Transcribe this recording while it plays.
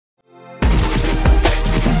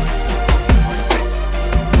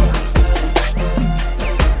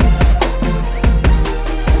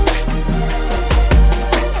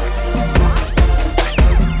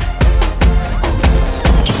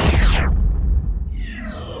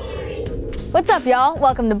What's up, y'all?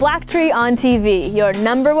 Welcome to BLACKTREE on TV, your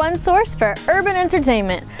 #1 source for urban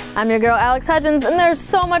entertainment. I'm your girl, Alex Hudgens, and there's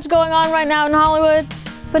so much going on right now in Hollywood.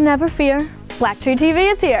 But never fear, BLACKTREE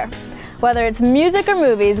TV is here. Whether it's music or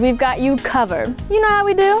movies, we've got you covered. You know how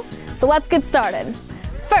we do? So let's get started.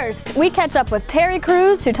 First, we catch up with Terry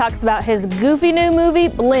Crews, who talks about his goofy new movie,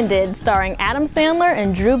 Blended, starring Adam Sandler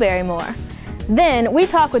and Drew Barrymore. Then, we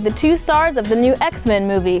talk with the two stars of the new X-Men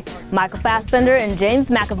movie, Michael Fassbender and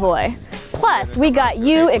James McAvoy. Plus, we got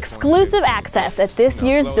you exclusive access at this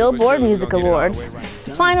year's Billboard Music Awards.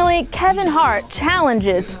 Finally, Kevin Hart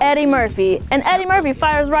challenges Eddie Murphy, and Eddie Murphy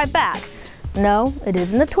fires right back. No, it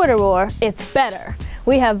isn't a Twitter war, it's better.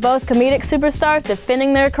 We have both comedic superstars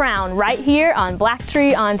defending their crown right here on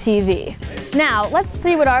BLACKTREE on TV. Now, let's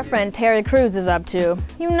see what our friend Terry Crews is up to.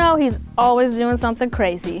 You know he's always doing something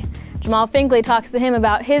crazy. Jamal Finkley talks to him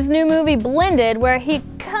about his new movie, Blended, where he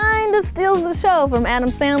kinda steals the show from Adam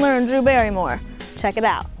Sandler and Drew Barrymore. Check it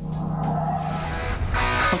out.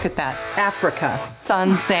 Look at that. Africa.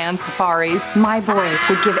 Sun, sand, safaris. My boys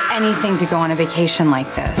would give anything to go on a vacation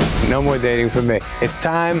like this. No more dating for me. It's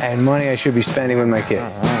time and money I should be spending with my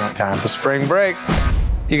kids. Time for spring break.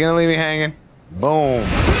 You gonna leave me hanging? Boom.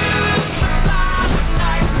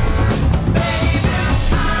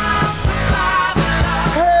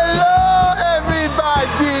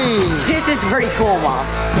 This is pretty cool, Mom.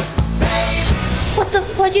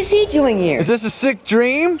 What is he doing here? Is this a sick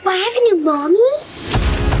dream? Do I have a new mommy?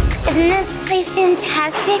 Isn't this place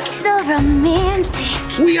fantastic? So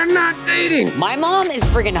romantic. We are not dating. My mom is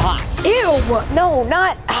friggin' hot. Ew. No,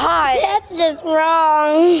 not hot. That's just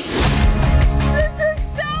wrong. This is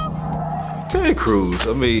so... Terry Crews,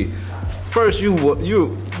 I mean, first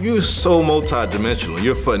you're so multi-dimensional.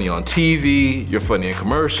 You're funny on TV, you're funny in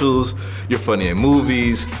commercials, you're funny in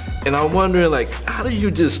movies, and I'm wondering, like, how do you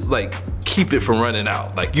just, like, keep it from running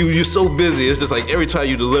out? Like, you're so busy, it's just like every time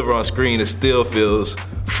you deliver on screen, it still feels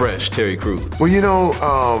fresh, Terry Crews. Well, you know,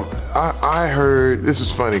 I heard, this is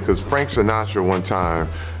funny, because Frank Sinatra one time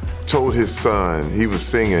told his son, he was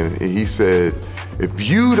singing, and he said, if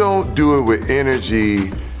you don't do it with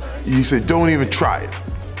energy, he said, don't even try it.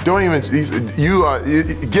 Don't even, he said, you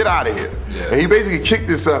get out of here. Yeah. And he basically kicked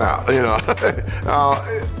his son out, you know.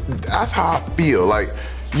 That's how I feel. Like,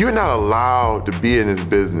 you're not allowed to be in this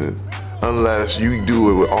business unless you do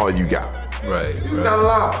it with all you got. Right. It's not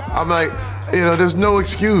allowed. I'm like, you know, there's no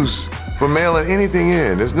excuse for mailing anything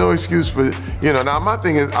in. There's no excuse for, you know, now my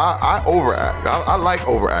thing is I overact. I like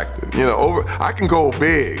overacting, you know, I can go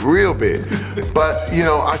big, real big. But, you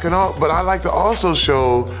know, but I like to also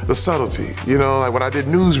show the subtlety, you know, like when I did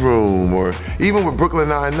Newsroom or even with Brooklyn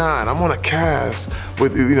Nine-Nine, I'm on a cast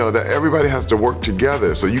with, you know, that everybody has to work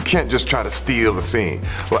together. So you can't just try to steal the scene.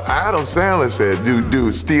 Well, Adam Sandler said,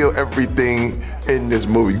 dude, steal everything in this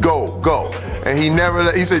movie. Go. And he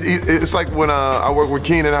never, he said, it's like when I worked with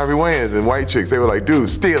Keenan Ivory Wayans and White Chicks, they were like, dude,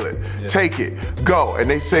 steal it, take it, go. And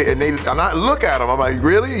they say, and I look at them, I'm like,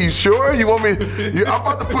 really? You sure? You want me, I'm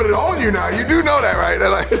about to put it on you now. You do know that, right? They're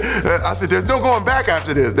like, I said, there's no going back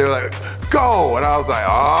after this. They're like, go. And I was like,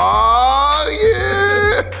 oh,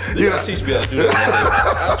 yeah. You gotta teach me how to do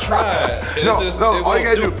that. I tried. No, all you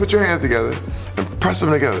gotta do is put your hands together and press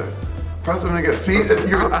them together. Press them together. See,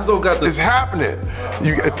 I still got it's happening.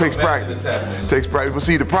 It takes practice. It takes practice. But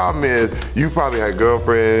see, the problem is, you probably had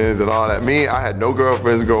girlfriends and all that. Me, I had no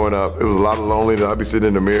girlfriends growing up. It was a lot of loneliness. I'd be sitting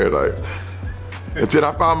in the mirror like, until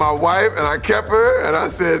I found my wife and I kept her and I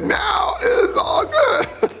said, now it's all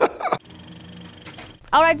good.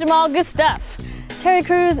 All right, Jamal, good stuff. Terry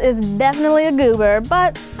Crews is definitely a goober,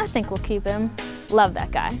 but I think we'll keep him. Love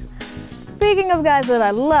that guy. Speaking of guys that I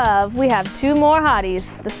love, we have two more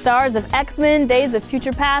hotties. The stars of X-Men, Days of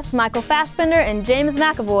Future Past, Michael Fassbender and James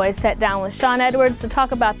McAvoy sat down with Sean Edwards to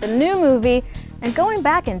talk about the new movie and going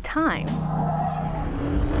back in time.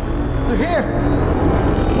 They're here.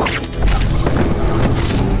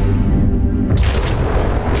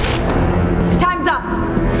 Time's up.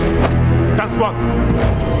 Sounds smart.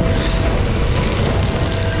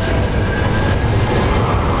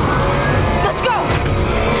 Let's go.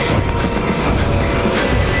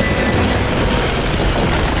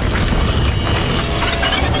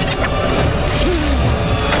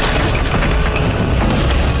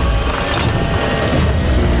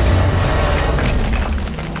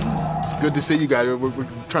 Good to see you guys. We're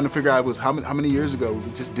trying to figure out how many years ago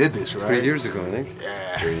we just did this, right? 3 years ago, I think.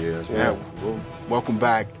 Yeah. 3 years. Yeah. Well, welcome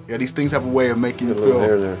back. Yeah, these things have a way of making you a little feel.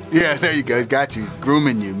 hair there. Yeah, there you go. It's got you,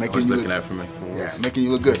 grooming you, making Always you looking look. out for me. Yeah, making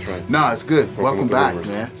you look good. That's right. No, it's good. Welcome back, rumors.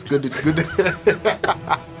 man. It's good to.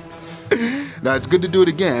 No, it's good to do it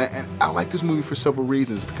again. And I like this movie for several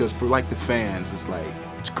reasons, because for like the fans, it's like,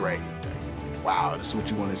 it's great. wow, this is what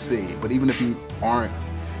you want to see. But even if you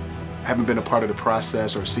haven't been a part of the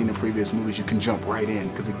process or seen the previous movies, you can jump right in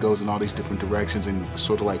because it goes in all these different directions and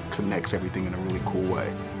sort of like connects everything in a really cool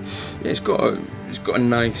way. Yeah, it's got a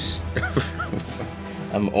nice.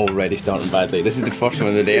 I'm already starting badly. This is the first one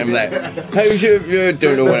of the day. I'm like, how's you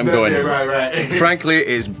don't know where I'm going. Yeah, right. Frankly,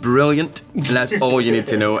 it's brilliant, and that's all you need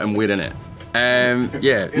to know, and we're in it.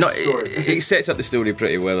 Yeah, no, it sets up the story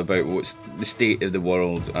pretty well about what's the state of the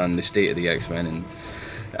world and the state of the X-Men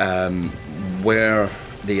and where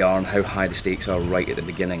they are and how high the stakes are right at the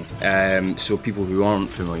beginning. So people who aren't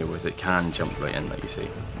familiar with it can jump right in, like you say,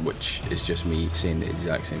 which is just me saying the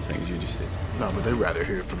exact same thing as you just said. No, but they'd rather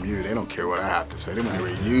hear it from you. They don't care what I have to say. They want to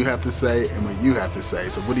hear what you have to say and what you have to say.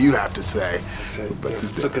 So what do you have to say?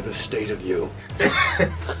 Look at the state of you.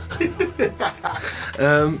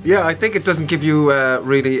 Yeah, I think it doesn't give you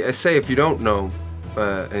really, say if you don't know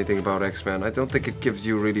anything about X-Men, I don't think it gives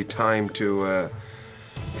you really time to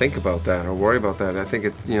think about that or worry about that. I think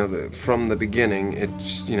it, from the beginning,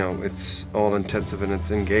 it's, it's all intensive and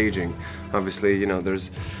it's engaging. Obviously,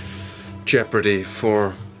 there's jeopardy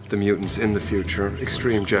for the mutants in the future,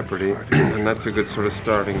 extreme jeopardy, and that's a good sort of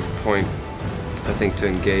starting point, I think, to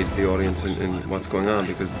engage the audience in what's going on,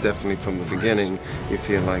 because definitely from the beginning, you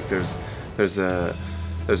feel like there's a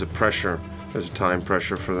pressure, there's a time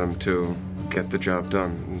pressure for them to get the job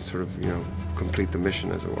done and sort of, complete the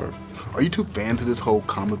mission, as it were. Are you two fans of this whole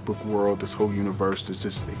comic book world, this whole universe that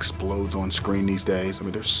just explodes on screen these days? I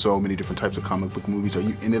mean, there's so many different types of comic book movies. Are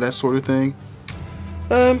you into that sort of thing?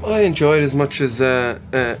 I enjoy it as much as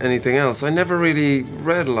anything else. I never really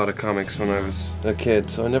read a lot of comics when I was a kid,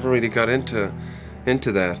 so I never really got into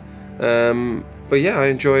that. But yeah, I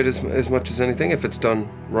enjoy it as much as anything if it's done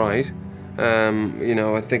right.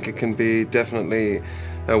 I think it can be definitely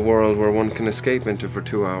a world where one can escape into for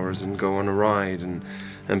 2 hours and go on a ride and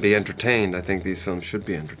be entertained. I think these films should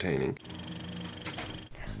be entertaining.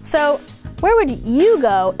 So, where would you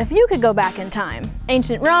go if you could go back in time?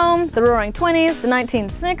 Ancient Rome, the Roaring '20s, the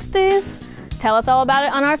 1960s? Tell us all about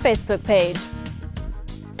it on our Facebook page.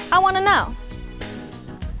 I want to know.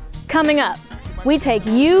 Coming up, we take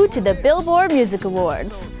you to the Billboard Music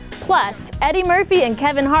Awards. Plus, Eddie Murphy and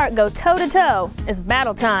Kevin Hart go toe-to-toe. It's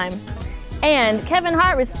battle time. And Kevin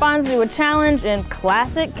Hart responds to a challenge in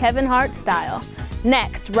classic Kevin Hart style.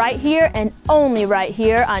 Next, right here and only right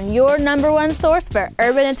here on your #1 source for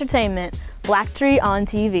urban entertainment, BLACKTREE on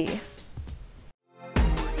TV.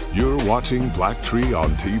 You're watching BLACKTREE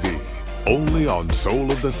on TV, only on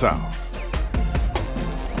Soul of the South.